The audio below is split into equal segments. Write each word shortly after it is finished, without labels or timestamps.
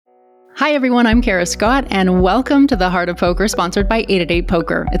Hi everyone, I'm Kara Scott, and welcome to The Heart of Poker, sponsored by 888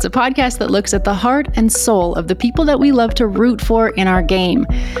 Poker. It's a podcast that looks at the heart and soul of the people that we love to root for in our game.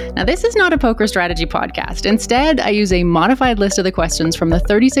 Now, this is not a poker strategy podcast. Instead, I use a modified list of the questions from the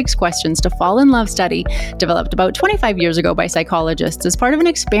 36 Questions to Fall in Love study, developed about 25 years ago by psychologists as part of an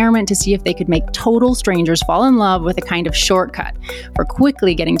experiment to see if they could make total strangers fall in love with a kind of shortcut for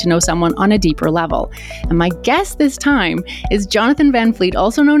quickly getting to know someone on a deeper level. And my guest this time is Jonathan Van Fleet,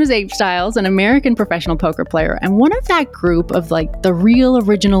 also known as apestyles, an American professional poker player, and one of that group of the real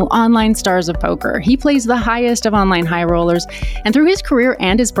original online stars of poker. He plays the highest of online high rollers, and through his career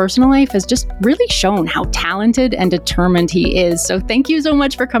and his personal life has just really shown how talented and determined he is. So thank you so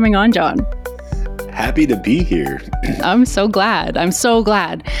much for coming on, John. Happy to be here. I'm so glad.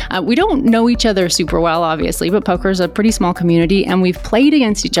 We don't know each other super well, obviously, but poker is a pretty small community, and we've played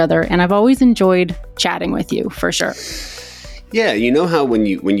against each other, and I've always enjoyed chatting with you, for sure. Yeah, you know how when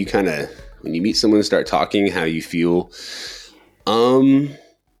you meet someone and start talking, how you feel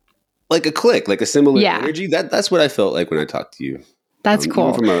like a click, like a similar energy. That's what I felt like when I talked to you. That's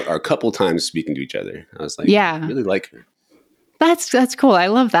cool. From our couple times speaking to each other, I was like, I really like her. That's cool. I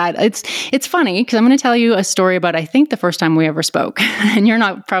love that. It's funny because I'm going to tell you a story about, I think, the first time we ever spoke. And you're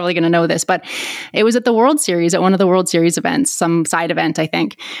not probably going to know this, but it was at the World Series, at one of the World Series events, some side event, I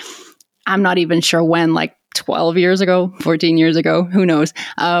think. I'm not even sure when, 12 years ago, 14 years ago, who knows?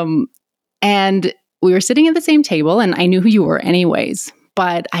 And we were sitting at the same table, and I knew who you were anyways,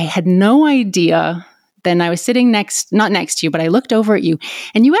 but I had no idea. Then I was sitting not next to you, but I looked over at you,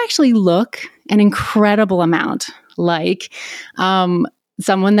 and you actually look an incredible amount like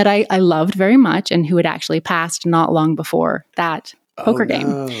someone that I loved very much and who had actually passed not long before that poker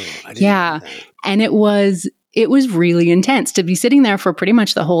game. Yeah. And it was really intense to be sitting there for pretty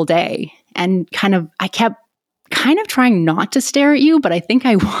much the whole day. And I kept trying not to stare at you, but I think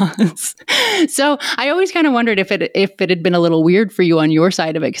I was. So I always kind of wondered if it had been a little weird for you on your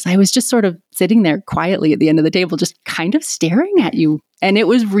side of it, because I was just sort of sitting there quietly at the end of the table, just kind of staring at you. And it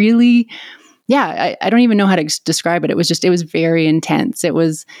was really, I don't even know how to describe it. It was very intense. It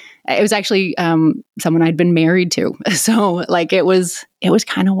was actually someone I'd been married to. So it was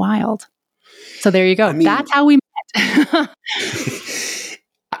kind of wild. So there you go. That's how we met.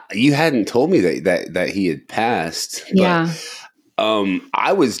 You hadn't told me that he had passed. But,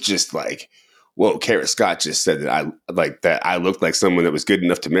 I was just like, whoa, Kara Scott just said that I looked like someone that was good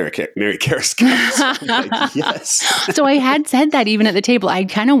enough to marry Kara Scott. So I'm like, yes. So I had said that even at the table. I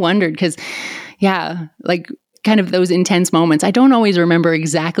kind of wondered because, kind of those intense moments. I don't always remember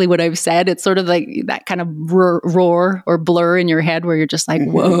exactly what I've said. It's sort of like that kind of roar or blur in your head where you're just like,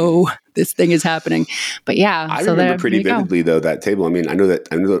 whoa, this thing is happening. But I remember pretty vividly though, that table. I mean, I know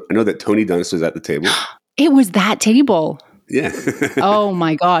that Tony Dunst was at the table. It was that table. Yeah. Oh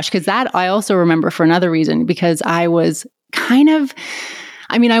my gosh. Because that I also remember for another reason, because I was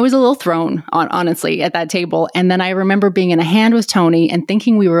I was a little thrown, honestly, at that table. And then I remember being in a hand with Tony and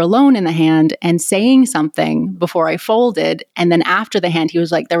thinking we were alone in the hand and saying something before I folded. And then after the hand, he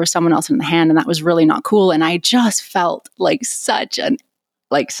was like, there was someone else in the hand, and that was really not cool. And I just felt like such an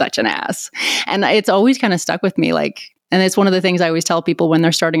ass. And it's always kind of stuck with me. And it's one of the things I always tell people when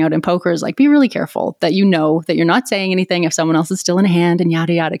they're starting out in poker is be really careful that you know that you're not saying anything if someone else is still in a hand and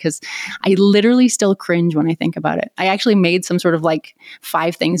yada, yada. Because I literally still cringe when I think about it. I actually made some sort of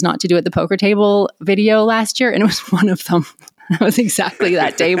 5 things not to do at the poker table video last year. And it was one of them. That was exactly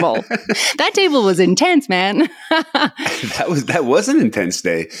that table. That table was intense, man. That was an intense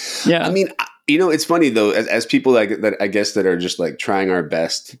day. Yeah. I mean, it's funny though, as people that I guess that are just trying our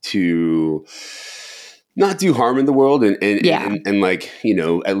best to not do harm in the world and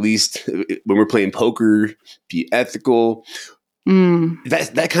at least when we're playing poker, be ethical.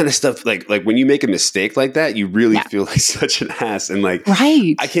 That kind of stuff. Like when you make a mistake like that, you really feel like such an ass. And right.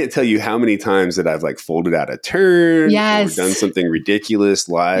 I can't tell you how many times that I've folded out a turn or done something ridiculous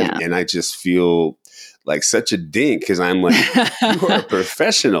live. Yeah. And I just feel like such a dink because I'm like, you are a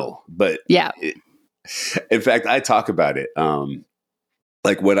professional. But in fact, I talk about it.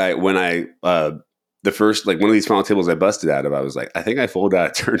 The first, one of these final tables I busted out of, I was like, I think I folded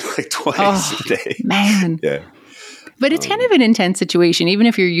out a turn twice a day. Man. Yeah. But it's kind of an intense situation, even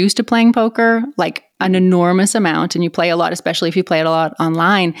if you're used to playing poker, an enormous amount, and you play a lot, especially if you play it a lot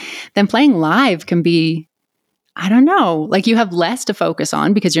online, then playing live can be, I don't know, you have less to focus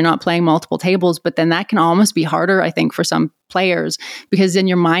on because you're not playing multiple tables, but then that can almost be harder, I think, for some players, because then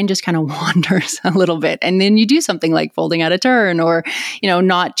your mind just kind of wanders a little bit. And then you do something like folding out a turn or,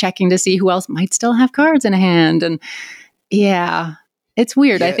 not checking to see who else might still have cards in a hand. And it's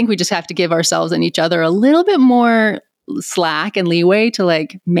weird. I think we just have to give ourselves and each other a little bit more slack and leeway to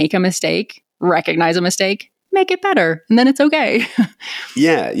like make a mistake, recognize a mistake, make it better, and then it's okay.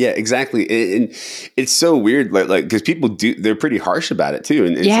 Yeah, exactly. And it's so weird, like because people they're pretty harsh about it too.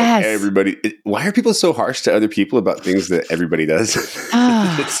 And it's like everybody. Why are people so harsh to other people about things that everybody does?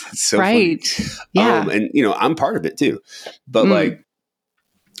 It's so right. funny. Yeah, and I'm part of it too. But like,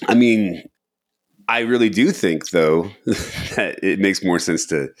 I mean, I really do think though that it makes more sense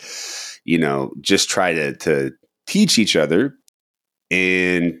to, just try to teach each other.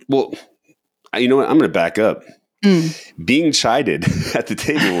 And well, you know what? I'm going to back up. Being chided at the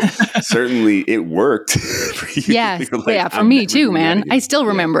table, certainly it worked for you. Yes. For me too, man. I still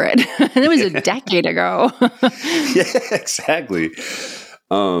remember it. It was a decade ago. Yeah, exactly.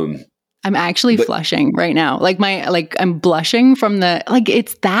 I'm actually flushing right now. I'm blushing from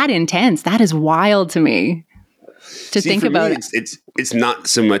it's that intense. That is wild to me to think about. It's not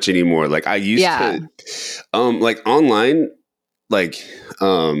so much anymore. Like I used to, like online, like,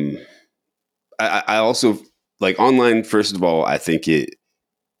 I also like online. First of all, I think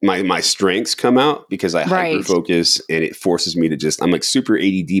my strengths come out because I hyper focus and it forces me to I'm like super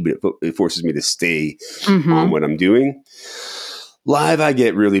ADD, but it forces me to stay on what I'm doing. Live, I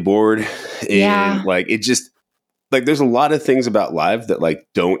get really bored and like, it just like, there's a lot of things about live that like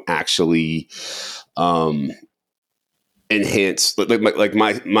don't actually, enhance like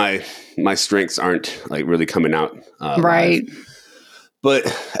my strengths aren't like really coming out. Right. Live. But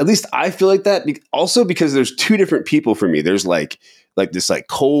at least I feel like that also because there's two different people for me. There's like this like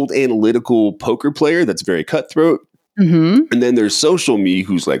cold analytical poker player that's very cutthroat. And then there's social me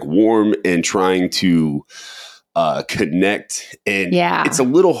who's like warm and trying to connect. And it's a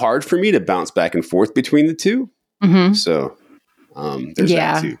little hard for me to bounce back and forth between the two. So there's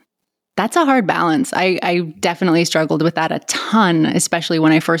that too. That's a hard balance. I definitely struggled with that a ton, especially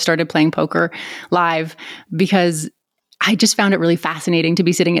when I first started playing poker live, because I just found it really fascinating to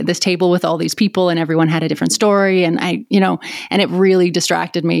be sitting at this table with all these people and everyone had a different story. And and it really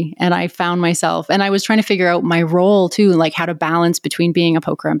distracted me. And I found myself, and I was trying to figure out my role too, like how to balance between being a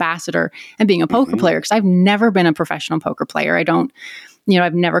poker ambassador and being a poker player. Cause I've never been a professional poker player.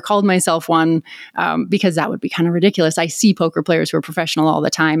 I've never called myself one because that would be kind of ridiculous. I see poker players who are professional all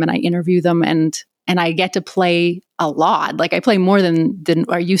the time and I interview them and I get to play a lot. Like I play more than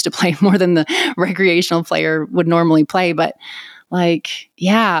I used to play more than the recreational player would normally play. But I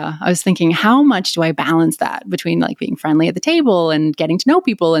was thinking, how much do I balance that between like being friendly at the table and getting to know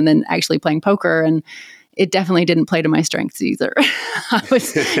people and then actually playing poker? And it definitely didn't play to my strengths either. I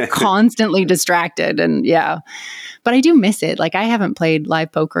was constantly distracted but I do miss it. Like I haven't played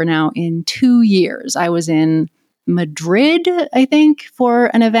live poker now in 2 years. I was in Madrid, I think, for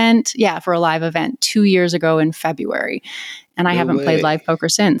an event. Yeah, for a live event 2 years ago in February. And I haven't played live poker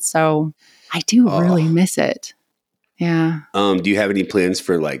since. So I do really miss it. Yeah. Do you have any plans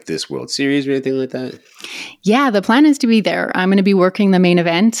for like this World Series or anything like that? Yeah, the plan is to be there. I'm going to be working the main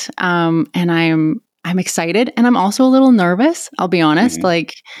event. And I'm excited. And I'm also a little nervous, I'll be honest.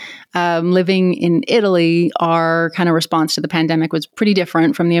 Like living in Italy, our kind of response to the pandemic was pretty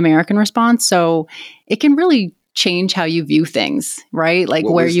different from the American response. So it can really change how you view things, right? Like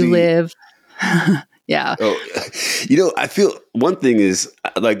where you live. Yeah. Oh, I feel one thing is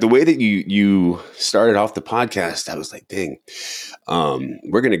like the way that you started off the podcast, I was like, dang,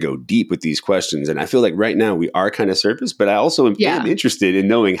 we're going to go deep with these questions. And I feel like right now we are kind of surface, but I also am interested in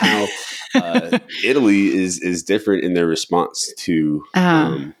knowing how Italy is different in their response to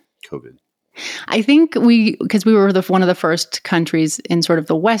COVID. I think because we were one of the first countries in sort of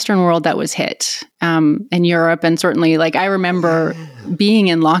the Western world that was hit, in Europe. And certainly like, I remember being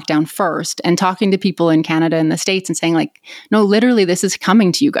in lockdown first and talking to people in Canada and the States and saying like, no, literally this is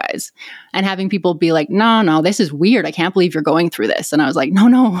coming to you guys, and having people be like, no, this is weird. I can't believe you're going through this. And I was like,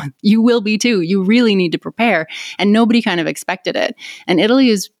 no, you will be too. You really need to prepare. And nobody kind of expected it. And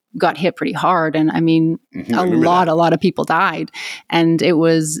Italy got hit pretty hard. And I mean, a lot of people died, and it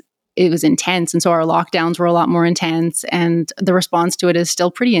was intense. And so our lockdowns were a lot more intense, and the response to it is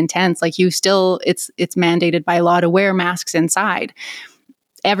still pretty intense. Like it's mandated by law to wear masks inside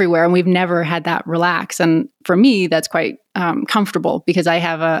everywhere. And we've never had that relax. And for me, that's quite comfortable because I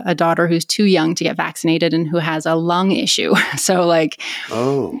have a daughter who's too young to get vaccinated and who has a lung issue. So her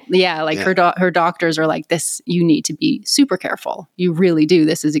doctors are like, this, you need to be super careful. You really do.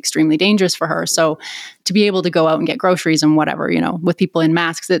 This is extremely dangerous for her. So to be able to go out and get groceries and whatever, with people in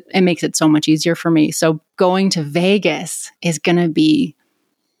masks, it makes it so much easier for me. So going to Vegas is going to be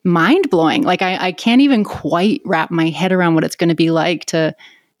mind-blowing. Like I can't even quite wrap my head around what it's going to be like to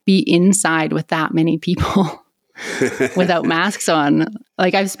be inside with that many people. without masks on.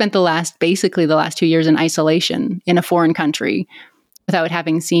 Like I've spent basically the last 2 years in isolation in a foreign country without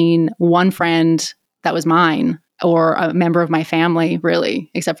having seen one friend that was mine or a member of my family, really,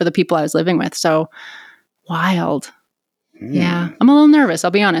 except for the people I was living with. So wild. Yeah. I'm a little nervous,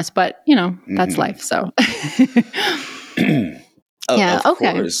 I'll be honest, but that's life. So yeah.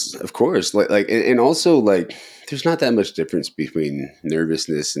 Okay. Of course. Like, and also like, there's not that much difference between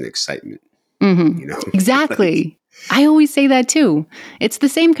nervousness and excitement. Exactly. I always say that too. It's the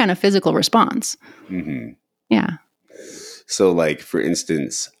same kind of physical response. Yeah. So like, for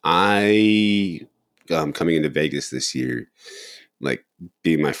instance, I coming into Vegas this year, like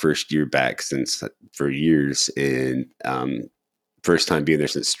being my first year back for years, and first time being there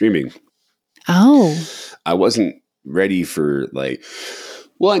since streaming. Oh, I wasn't ready for like,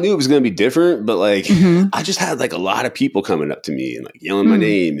 well, I knew it was going to be different, but like, I just had like a lot of people coming up to me and like yelling my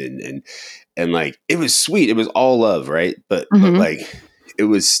name and like, it was sweet. It was all love. Right. But like, it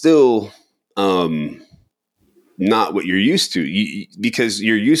was still, not what you're used to, because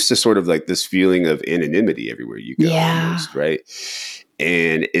you're used to sort of like this feeling of anonymity everywhere you go, almost, right?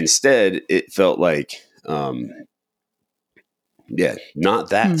 And instead, it felt like, not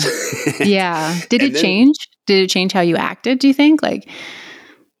that. Yeah. Did it change? Did it change how you acted? Do you think? Like,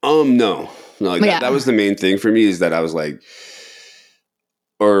 no. Like that was the main thing for me, is that I was like,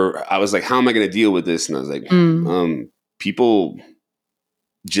 how am I going to deal with this? And I was like, people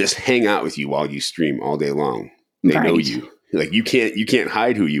just hang out with you while you stream all day long. They know you. Like you can't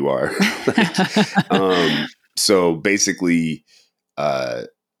hide who you are. So basically,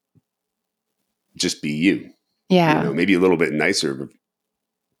 just be you. Yeah. Maybe a little bit nicer,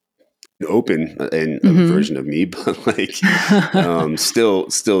 open and a version of me, but like,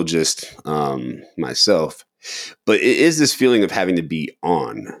 still just myself. But it is this feeling of having to be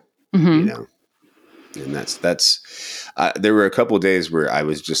on, and that's. There were a couple of days where I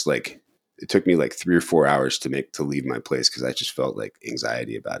was just like. It took me like 3 or 4 hours to leave my place because I just felt like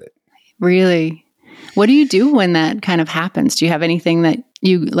anxiety about it. Really? What do you do when that kind of happens? Do you have anything that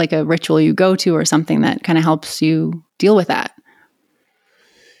you like, a ritual you go to or something that kind of helps you deal with that?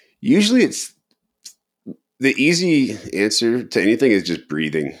 Usually it's the easy answer to anything is just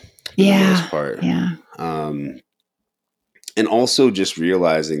breathing. For the most part. Yeah. And also just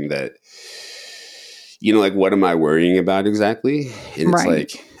realizing that, like, what am I worrying about exactly? And it's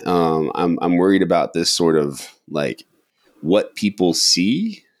like, I'm worried about this sort of like what people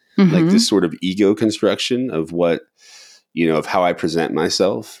see, like this sort of ego construction of what, of how I present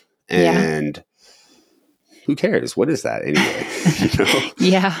myself. And who cares? What is that anyway?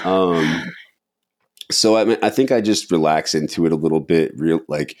 Yeah. So I think I just relax into it a little bit,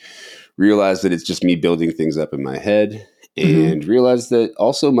 realize that it's just me building things up in my head, and realize that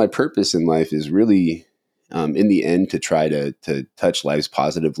also my purpose in life is really, in the end, to try to touch lives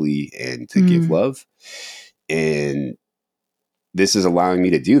positively and to give love. And this is allowing me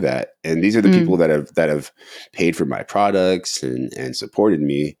to do that. And these are the people that have paid for my products and supported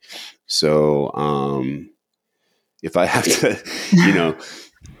me. So, if I have to,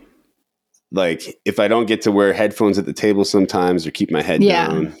 like if I don't get to wear headphones at the table sometimes or keep my head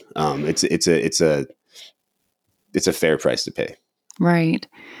down, it's a fair price to pay. Right.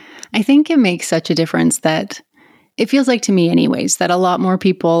 I think it makes such a difference that it feels like, to me anyways, that a lot more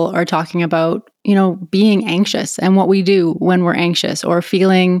people are talking about, being anxious and what we do when we're anxious or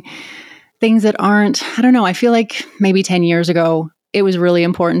feeling things that aren't, I don't know. I feel like maybe 10 years ago, it was really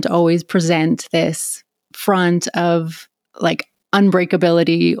important to always present this front of like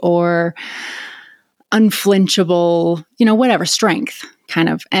unbreakability or unflinchable, whatever, strength kind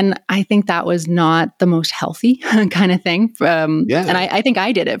of. And I think that was not the most healthy kind of thing. And I think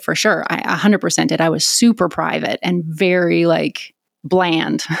I did it for sure. I 100% did. I was super private and very like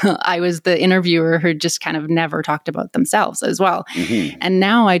bland. I was the interviewer who just kind of never talked about themselves as well. And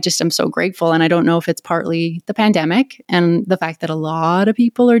now I just am so grateful. And I don't know if it's partly the pandemic and the fact that a lot of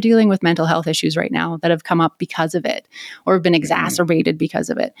people are dealing with mental health issues right now that have come up because of it or have been exacerbated because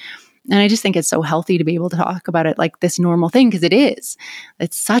of it. And I just think it's so healthy to be able to talk about it like this normal thing, because it is.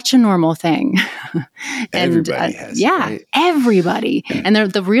 It's such a normal thing. And everybody has it, right? Everybody. And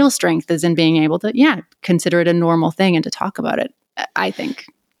the real strength is in being able to, consider it a normal thing and to talk about it, I think.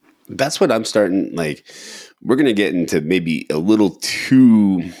 That's what I'm starting. Like, we're going to get into maybe a little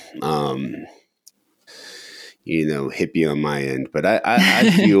too, hippie on my end, but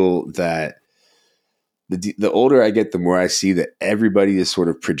I feel that the older I get, the more I see that everybody is sort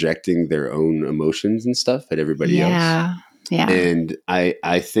of projecting their own emotions and stuff at everybody else. Yeah. And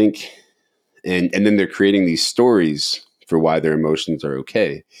I think, and then they're creating these stories for why their emotions are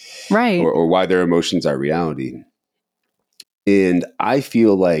okay. Right. Or why their emotions are reality. And I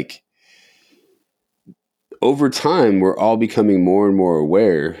feel like over time, we're all becoming more and more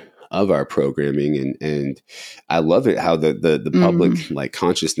aware of our programming, and I love it how the public like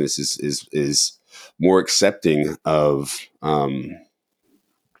consciousness is more accepting of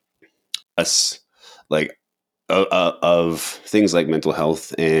us, like of things like mental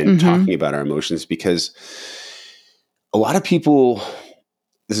health and talking about our emotions, because a lot of people,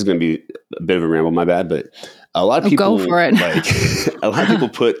 this is going to be a bit of a ramble, my bad, but a lot of people go for it. like a lot of people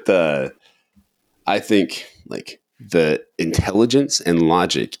put I think like the intelligence and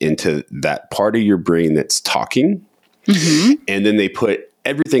logic into that part of your brain that's talking. And then they put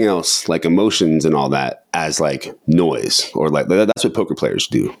everything else like emotions and all that as like noise, or like that's what poker players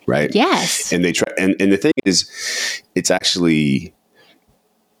do. Right. Yes. And they try. And the thing is, it's actually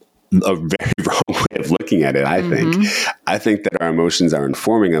a very wrong way of looking at it. I think that our emotions are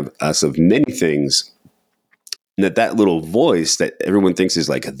informing of us of many things. And that little voice that everyone thinks is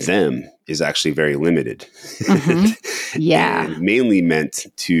like them is actually very limited. Yeah. And mainly meant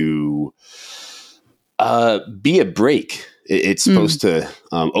to be a brake. It's supposed to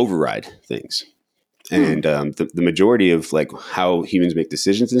override things. And the majority of like how humans make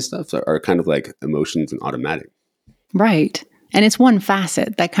decisions and stuff are kind of like emotions and automatic. Right. And it's one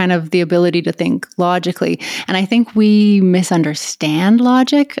facet, that kind of the ability to think logically. And I think we misunderstand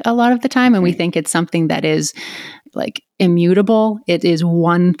logic a lot of the time, and we think it's something that is like immutable. It is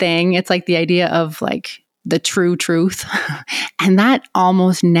one thing. It's like the idea of like the true truth. And that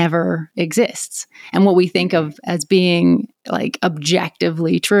almost never exists. And what we think of as being like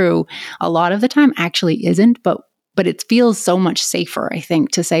objectively true, a lot of the time actually isn't, but it feels so much safer, I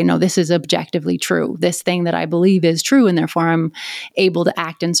think, to say, no, this is objectively true. This thing that I believe is true, and therefore I'm able to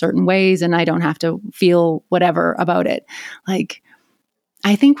act in certain ways and I don't have to feel whatever about it. Like,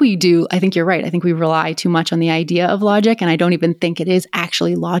 I think we do. I think you're right. I think we rely too much on the idea of logic, and I don't even think it is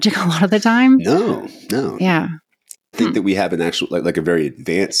actually logic a lot of the time. No. Yeah. I think that we have an actual, like a very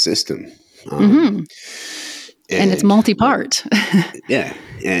advanced system. And it's multi-part. Yeah.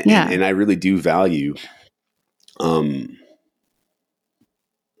 And I really do value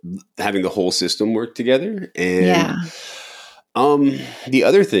having the whole system work together. And the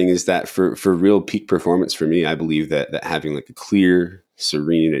other thing is that for real peak performance for me, I believe that having like a clear,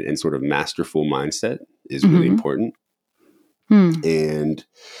 serene, and sort of masterful mindset is really important. And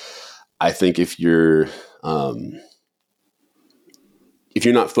I think if you're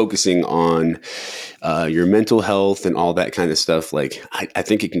not focusing on your mental health and all that kind of stuff, like I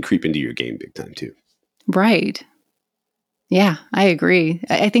think it can creep into your game big time too. Right. Yeah, I agree.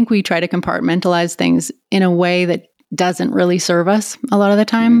 I think we try to compartmentalize things in a way that doesn't really serve us a lot of the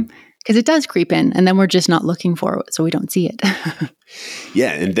time, because it does creep in, and then we're just not looking for it, so we don't see it.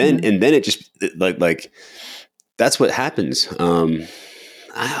 Yeah, and then it just like that's what happens. Okay,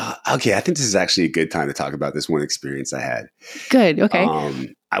 I think this is actually a good time to talk about this one experience I had. Good. Okay.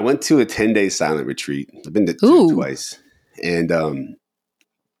 I went to a 10-day silent retreat. I've been to it twice, and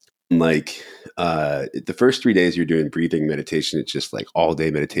the first 3 days you're doing breathing meditation. It's just like all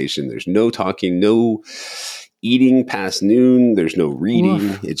day meditation. There's no talking, no eating past noon. There's no reading.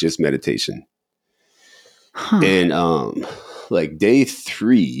 Oof. It's just meditation. And like day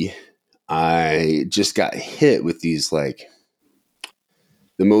 3, I just got hit with these like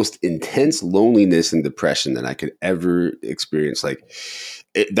the most intense loneliness and depression that I could ever experience. Like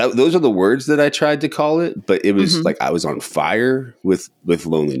those are the words that I tried to call it, but it was like I was on fire with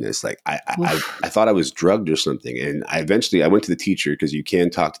loneliness. Like I thought I was drugged or something. And I went to the teacher, because you can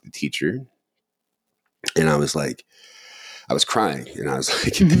talk to the teacher. And I was crying, and I was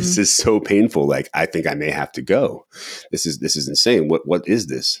like, this is so painful. Like, I think I may have to go. This is insane. What is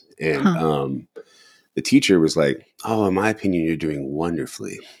this? And the teacher was like, oh, in my opinion, you're doing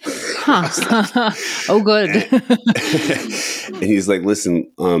wonderfully. Like, oh, good. And he's like,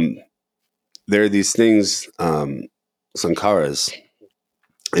 listen, there are these things, sankharas,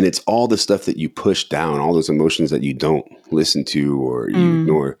 and it's all the stuff that you push down, all those emotions that you don't listen to or you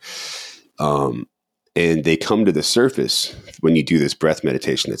ignore. And they come to the surface when you do this breath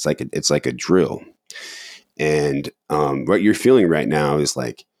meditation. It's like a drill. And what you're feeling right now is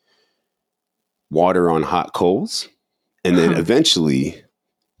like water on hot coals. And then eventually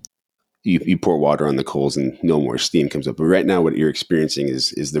you pour water on the coals and no more steam comes up. But right now what you're experiencing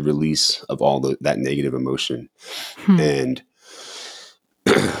is the release of all that negative emotion. And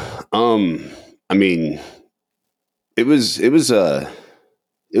I mean, it was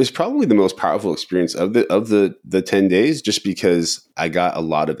probably the most powerful experience of the 10 days, just because I got a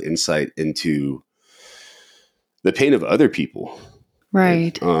lot of insight into the pain of other people.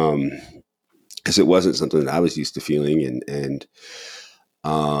 Right. because it wasn't something that I was used to feeling. And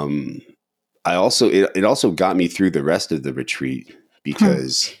I also, it also got me through the rest of the retreat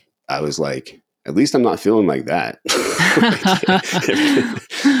because I was like, at least I'm not feeling like that.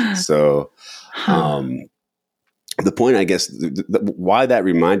 So, the point, I guess, why that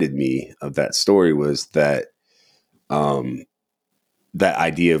reminded me of that story was that, that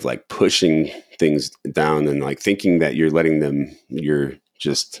idea of like pushing things down and like thinking that you're letting them, you're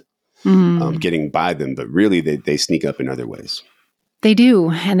just getting by them, but really they sneak up in other ways. They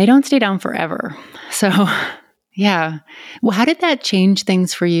do, and they don't stay down forever. So, yeah. Well, how did that change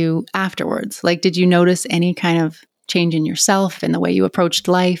things for you afterwards? Like, did you notice any kind of change in yourself and the way you approached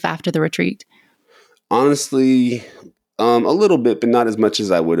life after the retreat? Honestly, a little bit, but not as much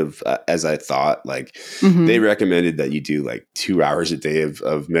as I would have, as I thought. Like, they recommended that you do like 2 hours a day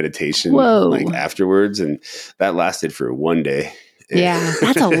of meditation, like afterwards, and that lasted for 1 day. Yeah,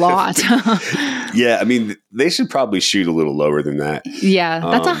 that's a lot. Yeah, I mean, they should probably shoot a little lower than that. Yeah,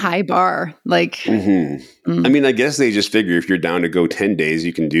 that's a high bar. Like, I mean, I guess they just figure if you're down to go 10 days,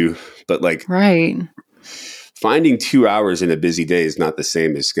 you can do, but like, finding 2 hours in a busy day is not the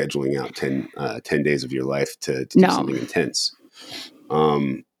same as scheduling out 10 days of your life to do something intense.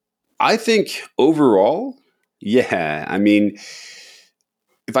 I think overall, yeah, I mean,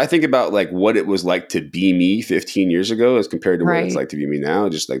 if I think about like what it was like to be me 15 years ago as compared to what it's like to be me now,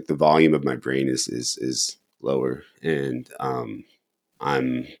 just like the volume of my brain is lower, and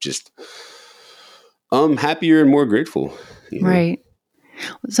I'm just happier and more grateful. You know? Right.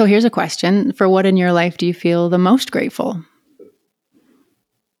 So here's a question: for what in your life do you feel the most grateful?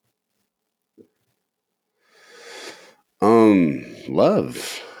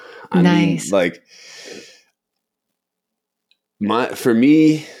 Love. I mean, like for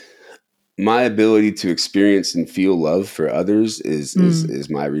me, my ability to experience and feel love for others is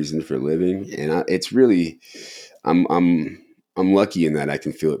my reason for living. And it's really, I'm lucky in that I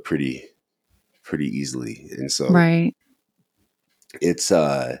can feel it pretty easily. And so it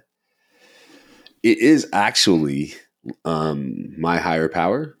is actually, my higher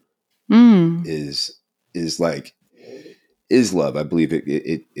power is love. I believe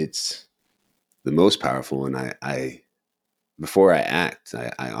it's the most powerful. And I before I act,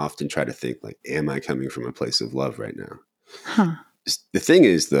 I often try to think like, am I coming from a place of love right now? The thing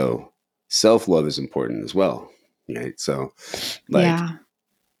is though, self-love is important as well. Right. So like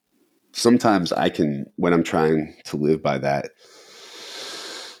sometimes I can, when I'm trying to live by that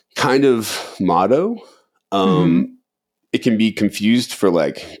kind of motto, it can be confused for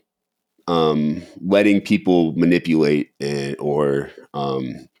like, letting people manipulate or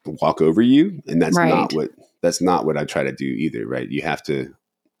walk over you. And that's not what I try to do either. Right. You have to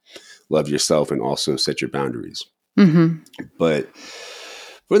love yourself and also set your boundaries. But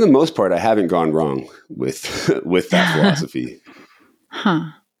for the most part, I haven't gone wrong with that philosophy.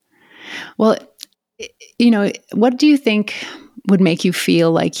 Well, what do you think would make you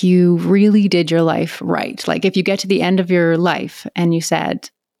feel like you really did your life right? Like if you get to the end of your life and you said,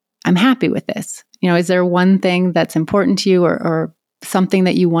 I'm happy with this, is there one thing that's important to you or something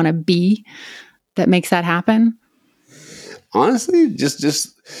that you want to be that makes that happen? Honestly,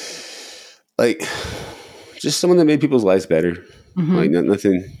 just someone that made people's lives better. Like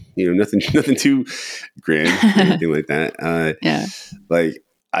nothing too grand or anything like that. Like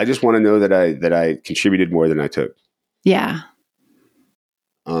I just want to know that I contributed more than I took. Yeah.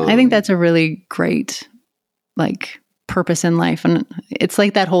 I think that's a really great, like, purpose in life. And it's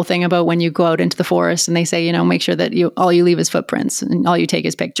like that whole thing about when you go out into the forest and they say, make sure that all you leave is footprints and all you take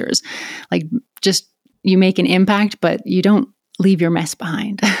is pictures. Like just you make an impact, but you don't leave your mess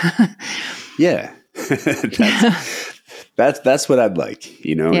behind. Yeah. That's what I'd like,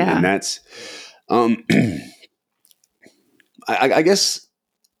 and that's, I guess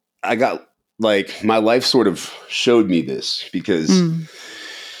I got like my life sort of showed me this because,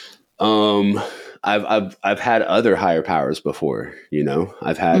 I've had other higher powers before,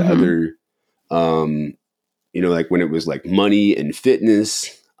 I've had other, like when it was like money and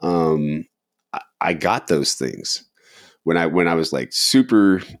fitness, I got those things when I was like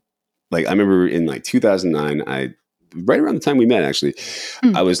super, like I remember in like 2009, right around the time we met, actually,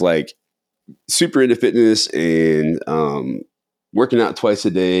 I was like super into fitness and, working out twice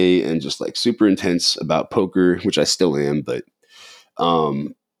a day and just like super intense about poker, which I still am, but,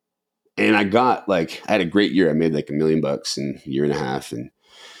 and I had a great year. I made like $1 million in a year and a half and,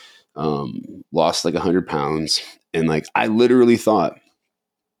 lost like 100 pounds. And like, I literally thought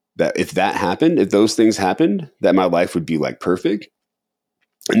that if those things happened, that my life would be like perfect.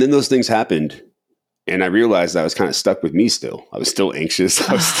 And then those things happened And I realized I was kind of stuck with me still. I was still anxious.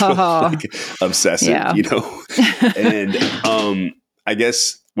 I was still like obsessive, you know? And I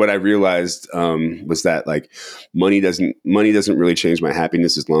guess what I realized was that like money doesn't really change my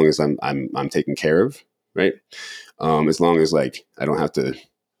happiness as long as I'm taken care of, right? As long as like I don't have to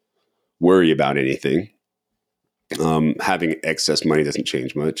worry about anything. Having excess money doesn't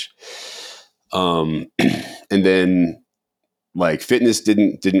change much. And then like fitness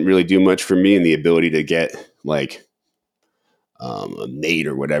didn't really do much for me, and the ability to get like a mate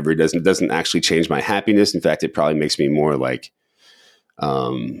or whatever doesn't actually change my happiness. In fact, it probably makes me more like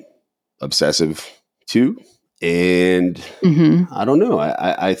obsessive too. And I don't know.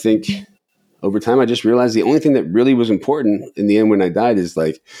 I think over time I just realized the only thing that really was important in the end when I died is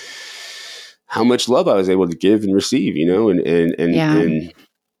like how much love I was able to give and receive, you know, and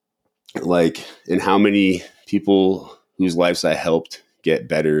like, and how many people whose lives I helped get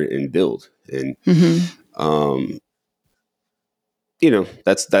better and build. And, you know,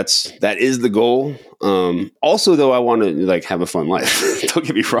 that is the goal. Also though, I want to like have a fun life. Don't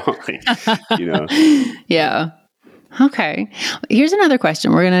get me wrong. Like, you know? Yeah. Okay. Here's another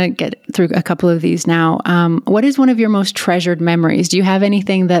question. We're going to get through a couple of these now. What is one of your most treasured memories? Do you have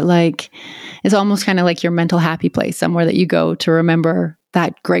anything that like is almost kind of like your mental happy place, somewhere that you go to remember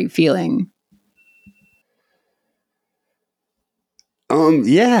that great feeling?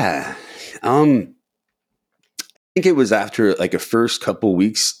 Yeah. I think it was after like a first couple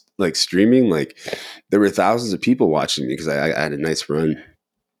weeks, like streaming, like there were thousands of people watching me because I had a nice run.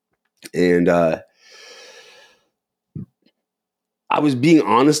 And, I was being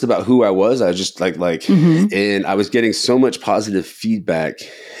honest about who I was. I was just like, and I was getting so much positive feedback,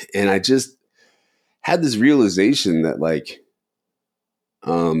 and I just had this realization that like,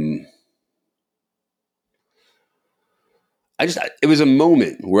 it was a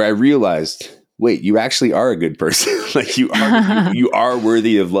moment where I realized, wait, you actually are a good person. Like you are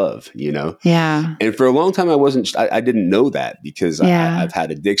worthy of love, you know? Yeah. And for a long time, I didn't know that because I've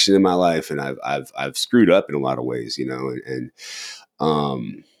had addiction in my life, and I've screwed up in a lot of ways, you know, and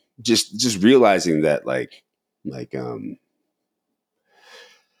just realizing that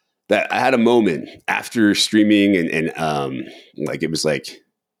that I had a moment after streaming and like it was like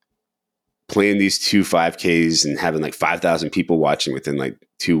playing these 2 5Ks and having like 5,000 people watching within like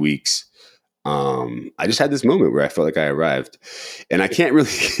 2 weeks. I just had this moment where I felt like I arrived, and I can't really,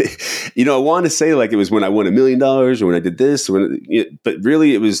 you know, I want to say like it was when I won $1 million or when I did this, but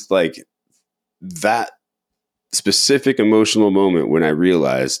really it was like that specific emotional moment when I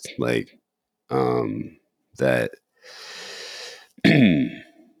realized like, that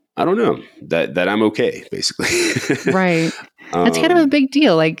I don't know that I'm okay, basically. Right. That's kind of a big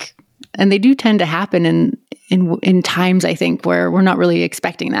deal. Like, and they do tend to happen in times, I think, where we're not really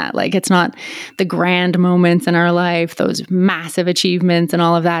expecting that. Like, it's not the grand moments in our life, those massive achievements and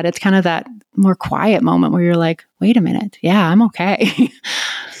all of that. It's kind of that more quiet moment where you're like, wait a minute. Yeah, I'm okay.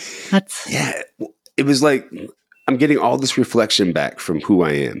 It was like, I'm getting all this reflection back from who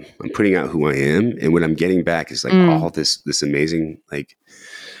I am. I'm putting out who I am. And what I'm getting back is like all this amazing, like,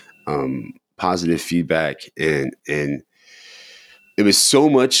 positive feedback. And it was so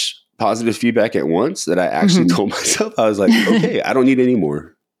much positive feedback at once that I actually told myself, I was like, okay, I don't need any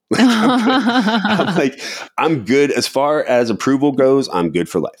more. Like, I'm good as far as approval goes. I'm good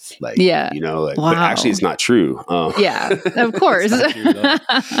for life. Like, you know, like, but actually it's not true. Yeah, of course. But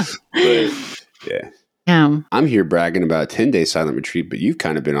yeah. I'm here bragging about a 10-day silent retreat, but you've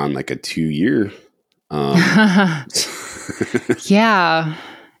kind of been on like a 2-year. Yeah,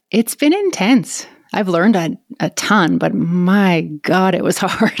 it's been intense. I've learned a ton, but my God, it was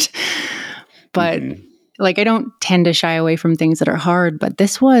hard. But like, I don't tend to shy away from things that are hard, but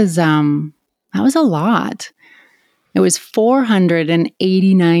this was, that was a lot. It was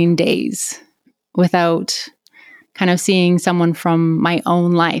 489 days without kind of seeing someone from my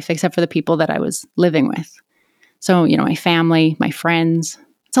own life, except for the people that I was living with. So, you know, my family, my friends,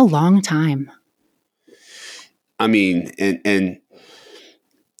 it's a long time. I mean, and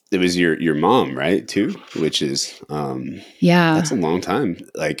it was your mom, right? Too, which is, that's a long time.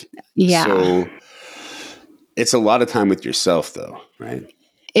 Like, so it's a lot of time with yourself though, right?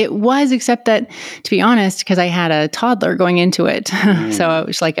 It was, except that, to be honest, because I had a toddler going into it. So it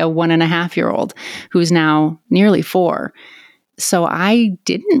was like a 1.5-year-old who's now nearly 4. So I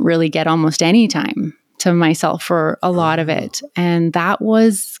didn't really get almost any time to myself for a lot of it. And that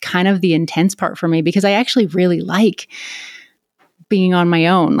was kind of the intense part for me, because I actually really like being on my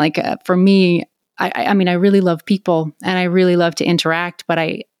own. Like for me, I mean, I really love people and I really love to interact, but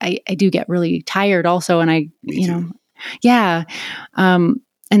I do get really tired also. And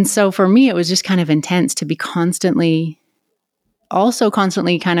And so for me, it was just kind of intense to be constantly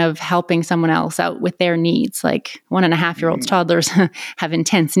kind of helping someone else out with their needs. Like 1.5-year-old toddlers have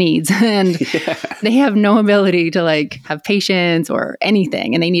intense needs and they have no ability to like have patience or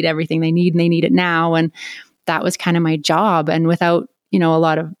anything. And they need everything they need and they need it now. And that was kind of my job. And without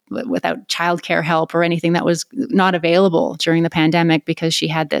childcare help or anything that was not available during the pandemic, because she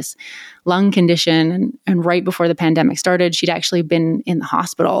had this lung condition. And right before the pandemic started, she'd actually been in the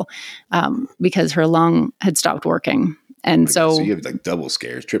hospital because her lung had stopped working. And so you have like double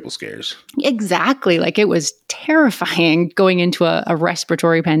scares, triple scares. Exactly. Like it was terrifying going into a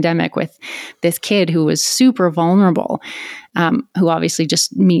respiratory pandemic with this kid who was super vulnerable, who obviously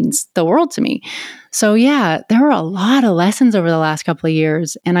just means the world to me. So yeah, there were a lot of lessons over the last couple of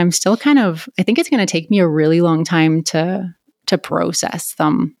years. And I'm still I think it's going to take me a really long time to process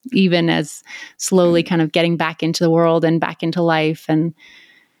them, even as slowly kind of getting back into the world and back into life. And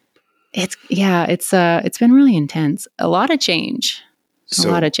it's been really intense. A lot of change.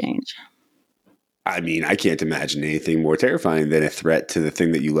 I mean, I can't imagine anything more terrifying than a threat to the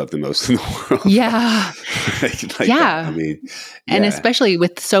thing that you love the most in the world. Yeah. That. I mean, and especially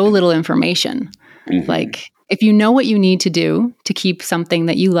with so little information. Like if you know what you need to do to keep something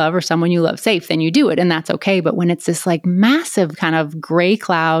that you love or someone you love safe, then you do it. And that's okay. But when it's this like massive kind of gray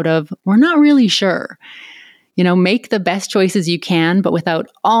cloud of, we're not really sure, make the best choices you can, but without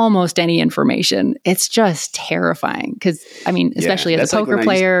almost any information. It's just terrifying because, I mean, especially as a poker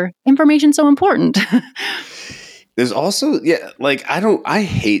player, information's so important. There's also, I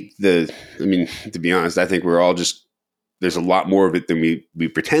hate to be honest, I think we're all there's a lot more of it than we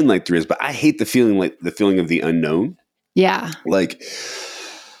pretend like there is, but I hate the feeling of the unknown. Yeah. Like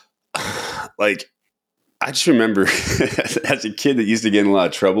I just remember as a kid that used to get in a lot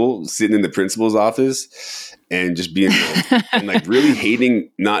of trouble sitting in the principal's office and just being and like really hating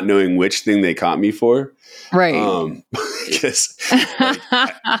not knowing which thing they caught me for. Right. Because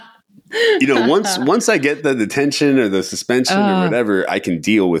once I get the detention or the suspension or whatever, I can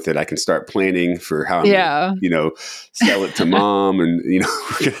deal with it. I can start planning for how I'm gonna, sell it to mom and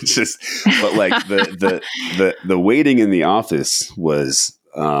but like the waiting in the office was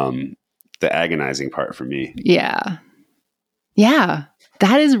the agonizing part for me. Yeah. Yeah.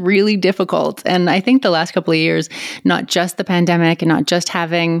 That is really difficult. And I think the last couple of years, not just the pandemic and not just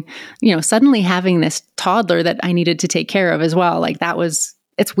having, suddenly having this toddler that I needed to take care of as well. Like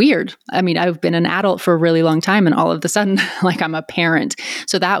it's weird. I mean, I've been an adult for a really long time and all of a sudden, like I'm a parent.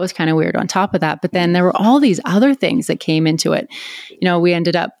 So that was kind of weird on top of that. But then there were all these other things that came into it. We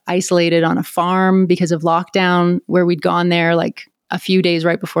ended up isolated on a farm because of lockdown where we'd gone there like a few days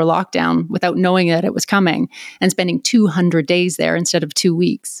right before lockdown without knowing that it was coming and spending 200 days there instead of 2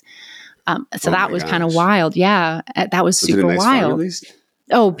 weeks. So that was kind of wild. Yeah. That was super nice wild. Farm, at least?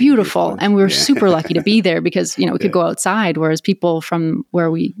 Oh, beautiful. And we were super lucky to be there because, we could go outside, whereas people from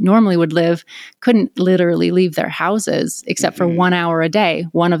where we normally would live couldn't literally leave their houses except for 1 hour a day.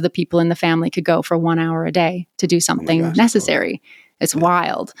 One of the people in the family could go for 1 hour a day to do something necessary. It's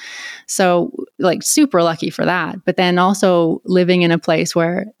wild. So like super lucky for that. But then also living in a place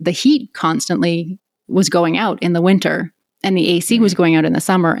where the heat constantly was going out in the winter and the AC was going out in the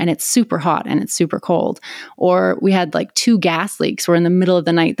summer and it's super hot and it's super cold. Or we had like 2 gas leaks where in the middle of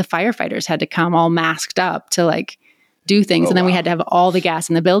the night, the firefighters had to come all masked up to like do things. And then we had to have all the gas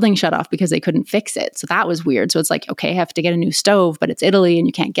in the building shut off because they couldn't fix it. So that was weird. So it's like, okay, I have to get a new stove, but it's Italy and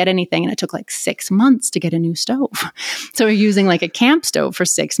you can't get anything. And it took like 6 months to get a new stove. So we're using like a camp stove for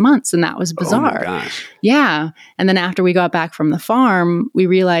 6 months. And that was bizarre. Oh my gosh. Yeah. And then after we got back from the farm, we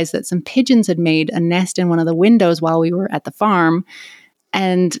realized that some pigeons had made a nest in one of the windows while we were at the farm.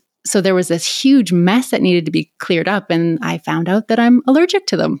 And so there was this huge mess that needed to be cleared up. And I found out that I'm allergic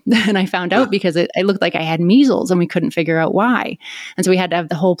to them. And I found out because it looked like I had measles and we couldn't figure out why. And so we had to have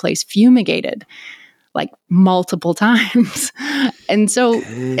the whole place fumigated like multiple times. And so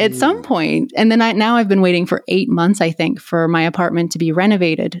at some point, and then now I've been waiting for 8 months, I think, for my apartment to be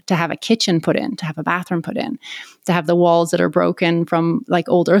renovated, to have a kitchen put in, to have a bathroom put in, to have the walls that are broken from like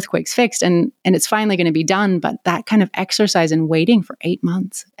old earthquakes fixed. And it's finally going to be done. But that kind of exercise in waiting for 8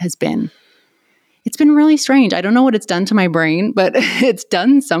 months it's been really strange. I don't know what it's done to my brain, but it's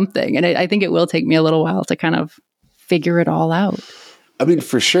done something. And I think it will take me a little while to kind of figure it all out. I mean,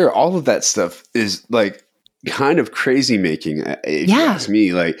 for sure, all of that stuff is like kind of crazy making, if you ask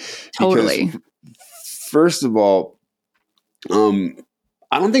me. Like, totally. Because, first of all, I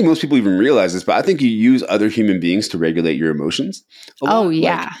don't think most people even realize this, but I think you use other human beings to regulate your emotions. Oh,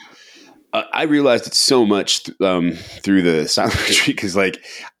 yeah. Like, I realized it so much through the silent retreat because, like,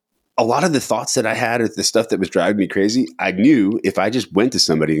 a lot of the thoughts that I had, or the stuff that was driving me crazy, I knew if I just went to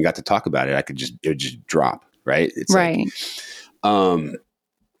somebody and got to talk about it, it would just drop. Right. It's right.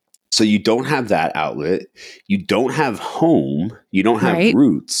 So you don't have that outlet. You don't have home. You don't have Right.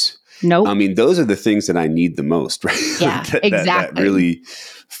 roots. Nope. I mean, those are the things that I need the most, right? Yeah, exactly. That really,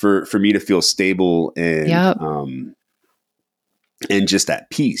 for me to feel stable and just at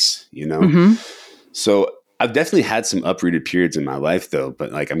peace, you know? Mm-hmm. So I've definitely had some uprooted periods in my life though,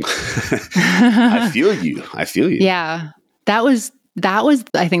 but like I feel you. Yeah. That was,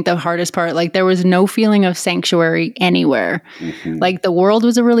 I think, the hardest part. Like, there was no feeling of sanctuary anywhere. Mm-hmm. Like, the world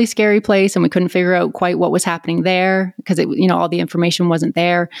was a really scary place and we couldn't figure out quite what was happening there because all the information wasn't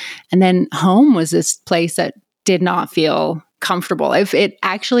there. And then home was this place that did not feel comfortable. It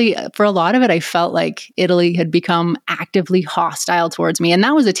actually, for a lot of it, I felt like Italy had become actively hostile towards me. And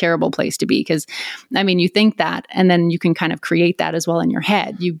that was a terrible place to be because, I mean, you think that, and then you can kind of create that as well in your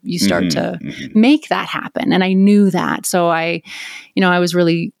head. You start to make that happen. And I knew that. So I was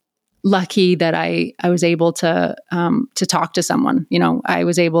really lucky that I was able to talk to someone. I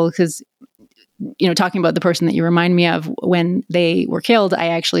was able, because talking about the person that you remind me of, when they were killed, I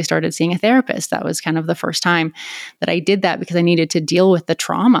actually started seeing a therapist. That was kind of the first time that I did that because I needed to deal with the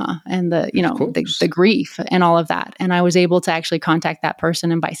trauma and the grief and all of that. And I was able to actually contact that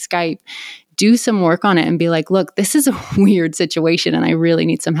person and by Skype do some work on it and be like, look, this is a weird situation and I really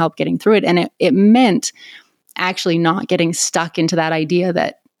need some help getting through it. And it meant actually not getting stuck into that idea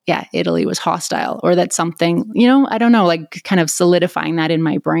that, Italy was hostile or that something, I don't know, like kind of solidifying that in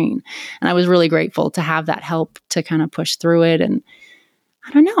my brain. And I was really grateful to have that help to kind of push through it. And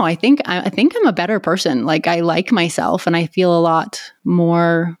I don't know, I think I'm a better person. Like, I like myself and I feel a lot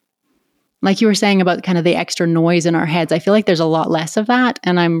more, like you were saying about kind of the extra noise in our heads. I feel like there's a lot less of that.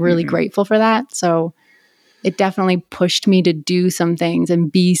 And I'm really grateful for that. So it definitely pushed me to do some things and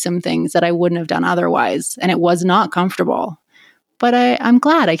be some things that I wouldn't have done otherwise. And it was not comfortable. But I'm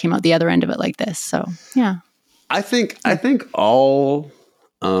glad I came out the other end of it like this. So, yeah. I think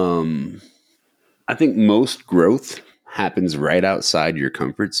most growth happens right outside your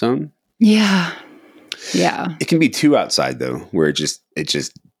comfort zone. Yeah. Yeah. It can be too outside though, where it's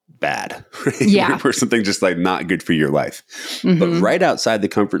just bad. Right? Yeah. Where something just like not good for your life. But right outside the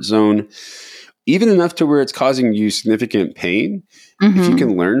comfort zone, even enough to where it's causing you significant pain, if you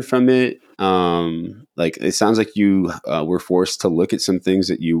can learn from it, like it sounds like you were forced to look at some things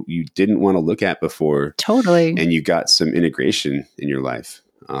that you didn't want to look at before. Totally. And you got some integration in your life.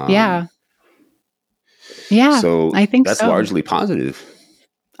 Yeah. So I think that's largely positive.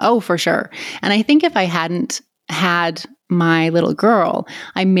 Oh, for sure. And I think if I hadn't had my little girl,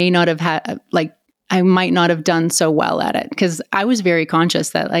 I may not have had, I might not have done so well at it, because I was very conscious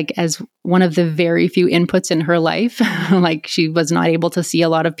that, like, as one of the very few inputs in her life, like, she was not able to see a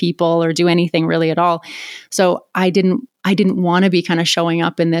lot of people or do anything really at all. So I didn't want to be kind of showing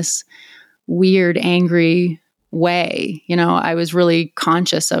up in this weird, angry way. I was really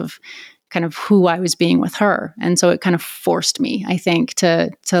conscious of kind of who I was being with her. And so it kind of forced me, I think, to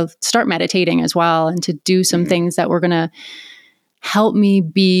start meditating as well and to do some things that were going to help me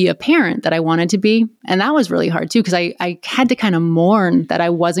be a parent that I wanted to be. And that was really hard too, because I had to kind of mourn that I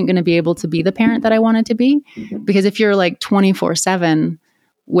wasn't going to be able to be the parent that I wanted to be. Because if you're like 24/7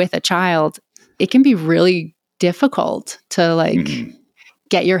 with a child, it can be really difficult to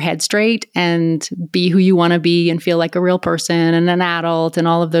get your head straight and be who you want to be and feel like a real person and an adult and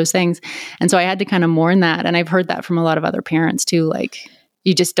all of those things. And so I had to kind of mourn that. And I've heard that from a lot of other parents too, like,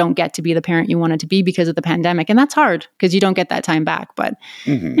 you just don't get to be the parent you wanted to be because of the pandemic. And that's hard because you don't get that time back. But,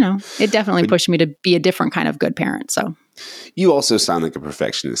 it definitely pushed me to be a different kind of good parent. So you also sound like a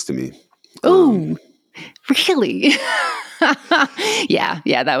perfectionist to me. Oh, really? Yeah,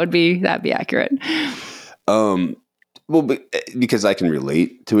 that'd be accurate. Well, because I can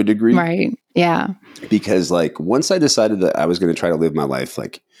relate to a degree. Right. Yeah. Because like once I decided that I was going to try to live my life,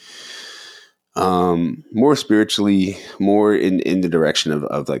 like, more spiritually, more in the direction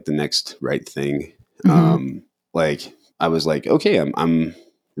of like the next right thing. Like I was like, okay, I'm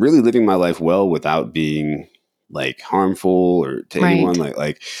really living my life well without being like harmful or to anyone.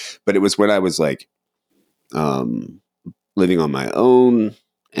 Like, but it was when I was like, living on my own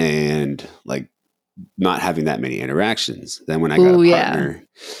and like not having that many interactions. Then when I got a partner,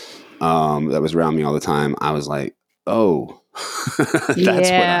 that was around me all the time, I was like, oh, that's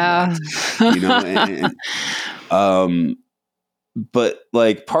what I'm at, but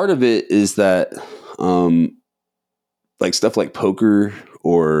like part of it is that, like stuff like poker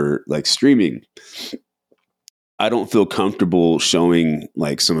or like streaming, I don't feel comfortable showing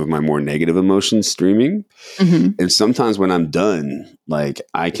like some of my more negative emotions streaming. Mm-hmm. And sometimes when I'm done, like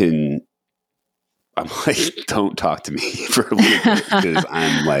I'm like, don't talk to me for a little bit because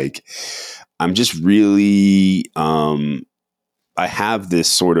I'm just really, I have this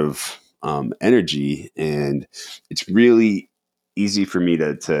sort of energy, and it's really easy for me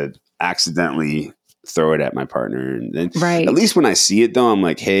to accidentally throw it at my partner. And then at least when I see it though, I'm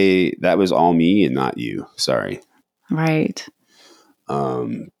like, hey, that was all me and not you. Sorry. Right.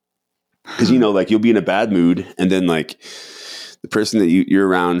 Because, like you'll be in a bad mood, and then like the person that you're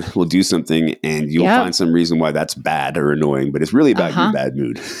around will do something, and you'll find some reason why that's bad or annoying, but it's really about your bad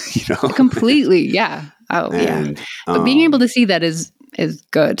mood, Completely. Yeah. Oh, and, yeah. But being able to see that is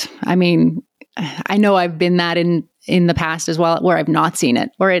good. I mean, I know I've been that in the past as well, where I've not seen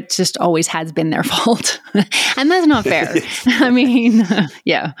it, where it just always has been their fault. And that's not fair. I mean,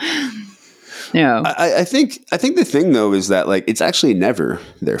 yeah. No. I think the thing though is that like it's actually never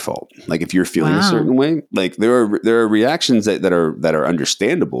their fault. Like if you're feeling a certain way, like there are reactions that are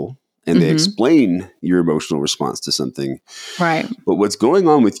understandable, and they explain your emotional response to something. Right. But what's going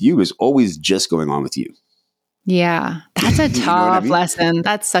on with you is always just going on with you. Yeah. That's a tough lesson.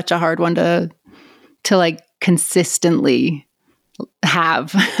 That's such a hard one to like consistently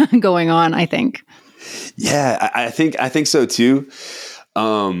have going on, I think. Yeah, I think so too.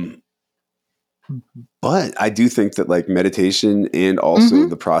 But I do think that like meditation and also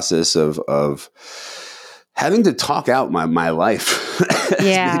the process of having to talk out my life has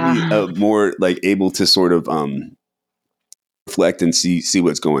made me more like able to sort of reflect and see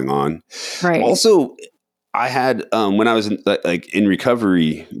what's going on. Right. Also, I had when I was in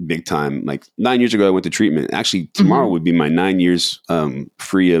recovery big time, like 9 years ago, I went to treatment. Actually, tomorrow would be my 9 years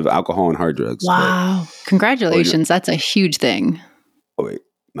free of alcohol and hard drugs. Wow. Congratulations. That's a huge thing. Oh, wait.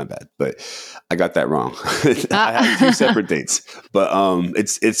 My bad, but I got that wrong. I had 2 separate dates, but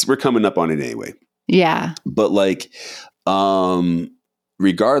we're coming up on it anyway. Yeah. But like,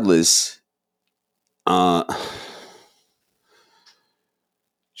 regardless,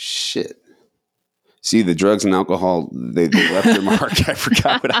 shit. See, the drugs and alcohol, they left their mark. I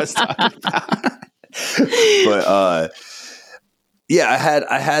forgot what I was talking about. But yeah,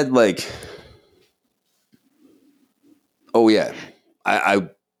 I had like, oh yeah,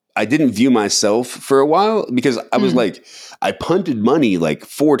 I didn't view myself for a while because I was like, I punted money like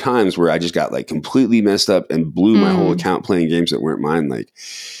 4 times where I just got like completely messed up and blew my whole account playing games that weren't mine.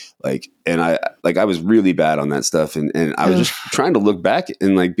 And I was really bad on that stuff. And I was just trying to look back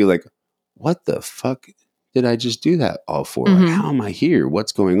and like, be like, what the fuck did I just do that all for? Like, how am I here?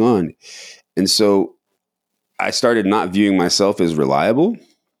 What's going on? And so I started not viewing myself as reliable.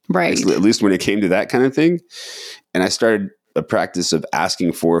 Right. At least when it came to that kind of thing. And I started a practice of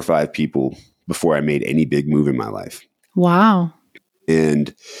asking 4 or 5 people before I made any big move in my life. Wow.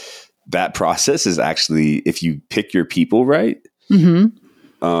 And that process is actually, if you pick your people right,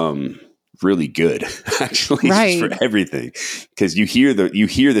 really good actually for everything. Because you hear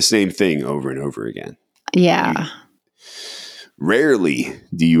the same thing over and over again. Yeah. Rarely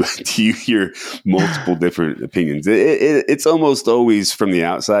do you hear multiple different opinions. It's almost always from the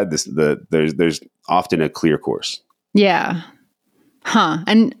outside. There's often a clear course. Yeah. Huh.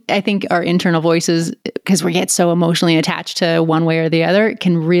 And I think our internal voices, because we get so emotionally attached to one way or the other,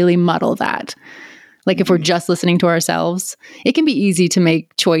 can really muddle that. Like if we're just listening to ourselves, it can be easy to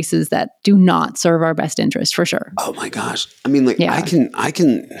make choices that do not serve our best interest, for sure. Oh my gosh. I mean, like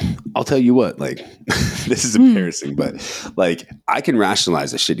I'll tell you what, like this is embarrassing, but like I can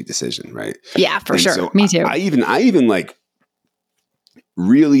rationalize a shitty decision, right? Yeah, for sure. So me too. I even like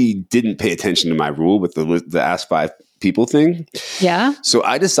really didn't pay attention to my rule with the ask 5 people thing. Yeah. So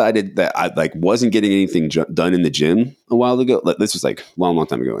I decided that I like wasn't getting anything done in the gym a while ago. This was like a long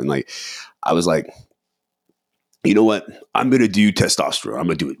time ago. And like, I was like, you know what? I'm going to do testosterone. I'm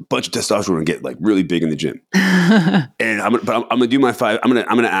going to do a bunch of testosterone and get like really big in the gym. And I'm going to do my 5. I'm going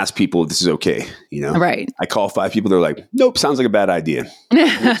to ask people if this is okay. You know? Right. I call 5 people. They're like, nope, sounds like a bad idea.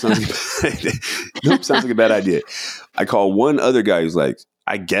 Nope, sounds like a bad idea. I call one other guy who's like,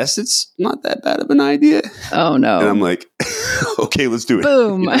 I guess it's not that bad of an idea. Oh no. And I'm like, okay, let's do it.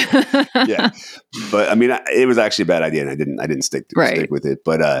 Boom. You know? Yeah. But I mean, it was actually a bad idea and I didn't stick with it.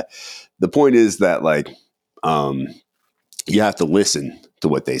 But the point is that like, you have to listen to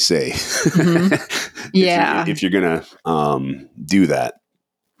what they say. Yeah. if you're going to do that.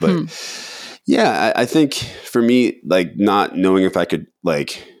 But yeah, I think for me, like not knowing if I could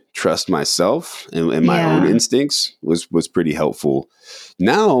like trust myself and my own instincts was pretty helpful.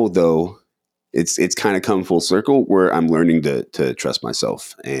 Now though, it's kind of come full circle where I'm learning to trust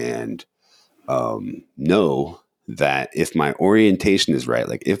myself and know that if my orientation is right,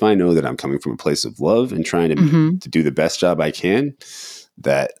 like if I know that I'm coming from a place of love and trying to do the best job I can,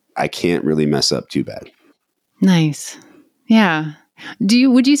 that I can't really mess up too bad. Nice. Yeah.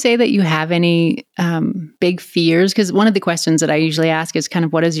 Would you say that you have any big fears? Because one of the questions that I usually ask is kind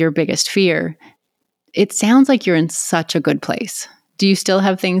of, what is your biggest fear? It sounds like you're in such a good place. Do you still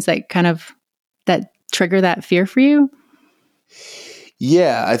have things that kind of that trigger that fear for you?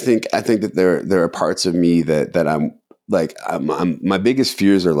 Yeah, I think that there are parts of me that I'm like, my biggest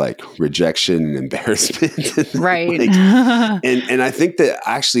fears are like rejection and embarrassment. Right. Like, and I think that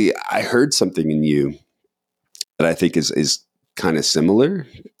actually I heard something in you that I think is kind of similar.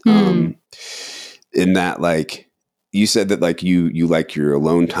 In that, like, you said that like you like your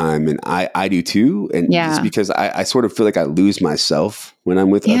alone time, and I do too. And it's because I sort of feel like I lose myself when I'm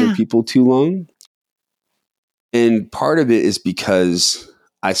with other people too long. And part of it is because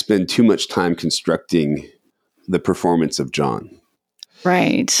I spend too much time constructing the performance of Jon.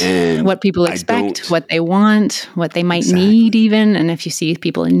 Right. And what people expect, what they want, what they might need even. And if you see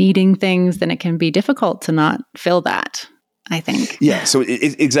people needing things, then it can be difficult to not fill that, I think. Yeah. So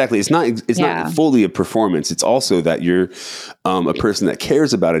exactly. It's not fully a performance. It's also that you're a person that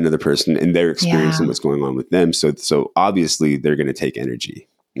cares about another person and their experience and what's going on with them. So obviously they're going to take energy.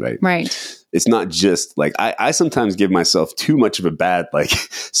 Right. It's not just like I sometimes give myself too much of a bad like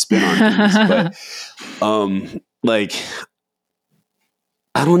spin on things, but like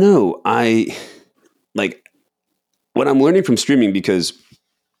I don't know. I like what I'm learning from streaming, because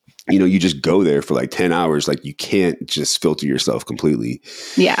you just go there for like 10 hours, like you can't just filter yourself completely.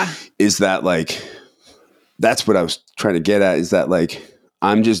 Yeah. Is that like that's what I was trying to get at, is that like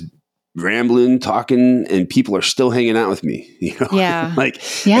I'm just rambling, talking, and people are still hanging out with me, Yeah. And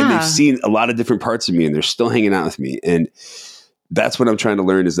they've seen a lot of different parts of me and they're still hanging out with me. And that's what I'm trying to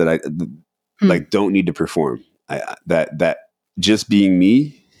learn, is that I like don't need to perform. That just being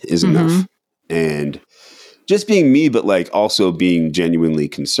me is enough. And just being me, but like also being genuinely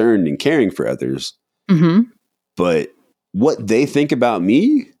concerned and caring for others. But what they think about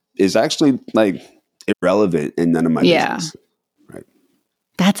me is actually like irrelevant and none of my business.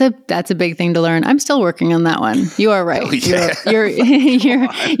 That's a big thing to learn. I'm still working on that one. You are right. Oh, yeah.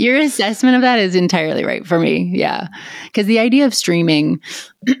 Your assessment of that is entirely right for me. Yeah. Because the idea of streaming,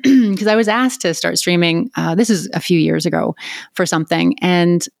 because I was asked to start streaming, this is a few years ago for something.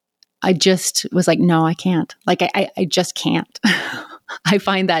 And I just was like, no, I can't. Like, I just can't. I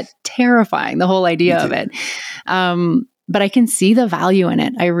find that terrifying, the whole idea of it. But I can see the value in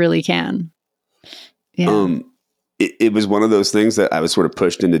it. I really can. Yeah. It was one of those things that I was sort of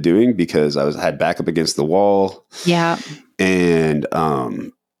pushed into doing because I had back up against the wall. Yeah. And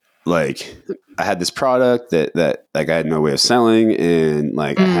like I had this product that like I had no way of selling, and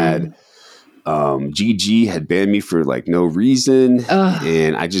like I had GG had banned me for like no reason.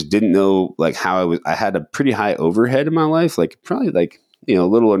 And I just didn't know like how I had a pretty high overhead in my life, like probably like, a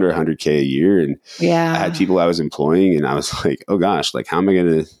little under 100K a year. And I had people I was employing, and I was like, oh gosh, like how am I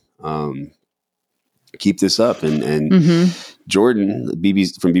going to keep this up? And Jordan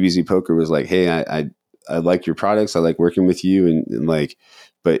from BBC Poker was like, hey, I like your products. I like working with you. And like,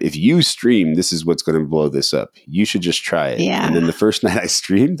 but if you stream, this is what's going to blow this up. You should just try it. Yeah. And then the first night I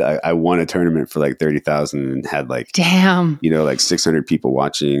streamed, I won a tournament for like 30,000 and had like, like 600 people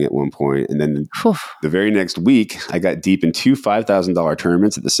watching at one point. And then the very next week I got deep in two $5,000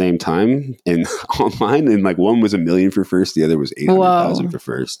 tournaments at the same time and online. And like one was $1 million for first. The other was 800,000 for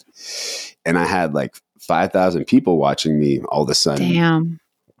first. And I had like 5,000 people watching me all of a sudden. Damn.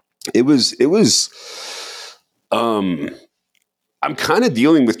 It was, I'm kind of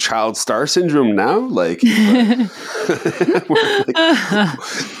dealing with child star syndrome now. Like,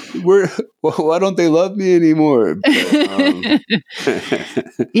 why don't they love me anymore? But,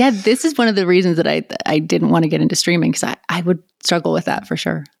 yeah, this is one of the reasons that I didn't want to get into streaming, because I would struggle with that for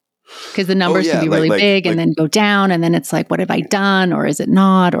sure. Because the numbers can be really big and then go down, and then it's like, what have I done, or is it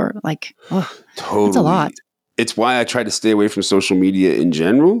not, or like, totally. It's a lot. It's why I try to stay away from social media in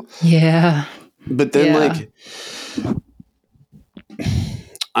general. Yeah, but then like.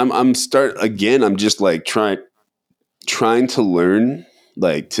 I'm just like trying to learn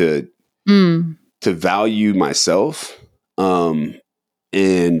like to value myself and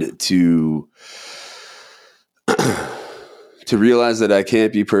to realize that I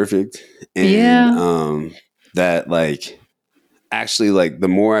can't be perfect, and that like actually like the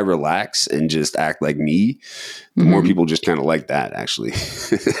more I relax and just act like me, the more people just kind of like that actually.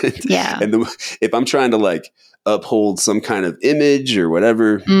 And if I'm trying to like uphold some kind of image or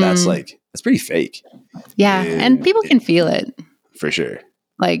whatever, that's pretty fake. Yeah. And people can feel it. For sure.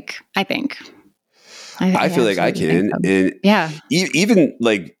 Like, I think. I feel like I can. So. And yeah, even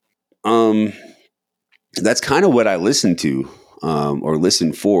like, that's kind of what I listen to, or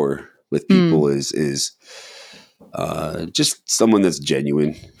listen for with people is just someone that's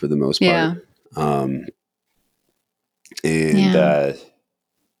genuine for the most part.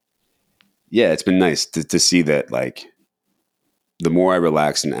 It's been nice to see that, like, the more I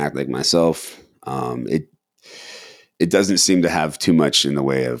relax and act like myself, it doesn't seem to have too much in the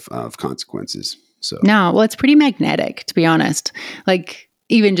way of consequences. So no, well, it's pretty magnetic, to be honest. Like,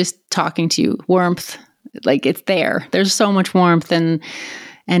 even just talking to you, warmth, like, it's there. There's so much warmth, and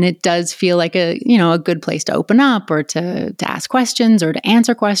it does feel like a good place to open up or to ask questions or to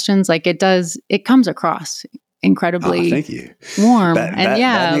answer questions. Like, it comes across incredibly thank you. Warm that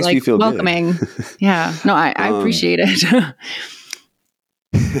makes me feel welcoming. Yeah. No, I appreciate it.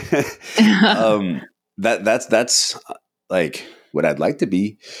 That's like what I'd like to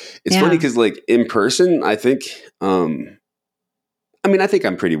be. It's funny because, like, in person, I think, I think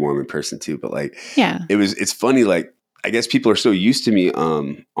I'm pretty warm in person too, but like, it's funny. Like, I guess people are so used to me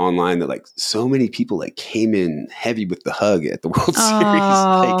online that, like, so many people, like, came in heavy with the hug at the World Series.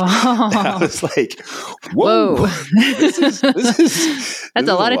 Like, I was like, whoa. That's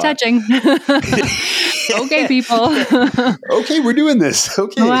a lot of touching. Okay, people. Okay, we're doing this.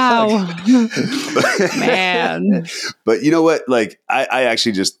 Okay. Wow. Man. But you know what? Like, I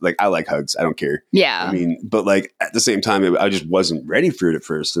actually just, like, I like hugs. I don't care. Yeah. I mean, but, like, at the same time, I just wasn't ready for it at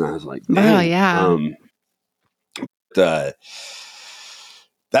first. And I was like, man, that's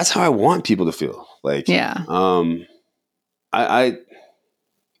how I want people to feel. Like, I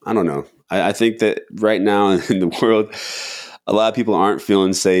don't know. I think that right now in the world, a lot of people aren't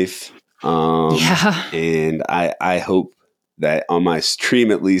feeling safe. And I hope that on my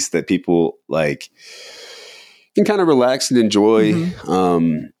stream, at least, that people, like, can kind of relax and enjoy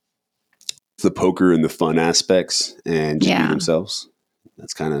the poker and the fun aspects and just be themselves.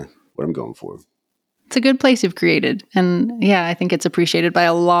 That's kind of what I'm going for. It's a good place you've created. And I think it's appreciated by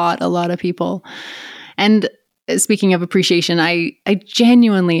a lot of people. And speaking of appreciation, I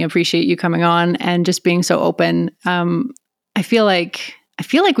genuinely appreciate you coming on and just being so open. I feel like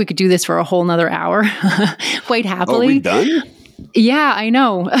we could do this for a whole nother hour quite happily. Are we done? Yeah, I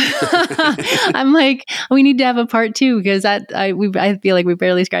know. I'm like, we need to have a part 2 because I feel like we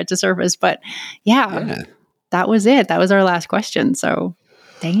barely scratched the surface. But that was it. That was our last question. So,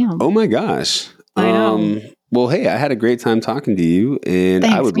 damn. Oh my gosh. I know. Well, hey, I had a great time talking to you, and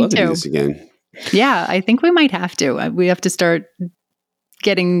I would love to do this again. Yeah, I think we might have to. We have to start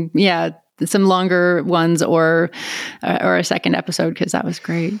getting some longer ones or a second episode, because that was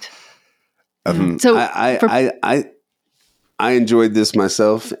great. So I enjoyed this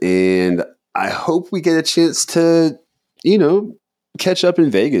myself, and I hope we get a chance to, catch up in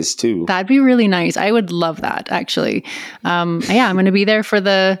Vegas too. That'd be really nice. I would love that, actually. I'm going to be there for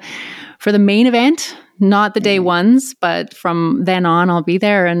the main event, not the day ones, but from then on I'll be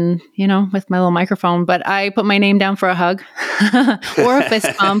there and, with my little microphone. But I put my name down for a hug or a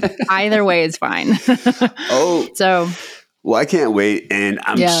fist bump. Either way is fine. So. Well, I can't wait. And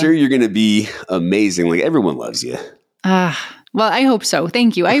I'm sure you're going to be amazing. Like, everyone loves you. Well, I hope so.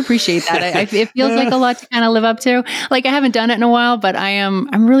 Thank you. I appreciate that. It feels like a lot to kind of live up to. Like, I haven't done it in a while, but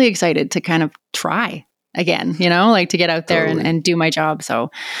I'm really excited to kind of try again, like to get out there and do my job.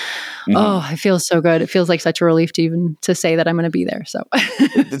 So, it feels so good. It feels like such a relief to even to say that I'm going to be there. So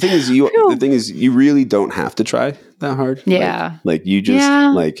the thing is you really don't have to try that hard. Yeah. Like you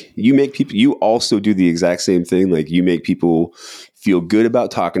just like you make people, you also do the exact same thing. Like, you make people feel good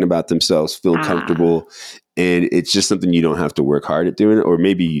about talking about themselves, feel comfortable. And it's just something you don't have to work hard at doing it. Or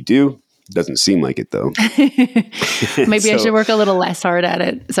maybe you do. Doesn't seem like it, though. Maybe I should work a little less hard at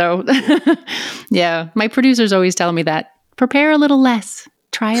it. So, my producers always tell me that. Prepare a little less.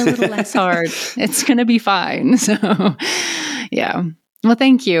 Try a little less hard. It's going to be fine. So, Well,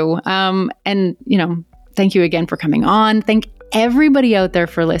 thank you. And, thank you again for coming on. Thank everybody out there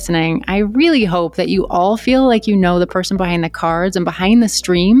for listening. I really hope that you all feel like you know the person behind the cards and behind the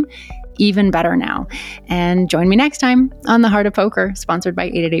stream even better now. And join me next time on The Heart of Poker, sponsored by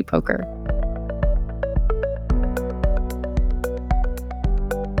 888 Poker.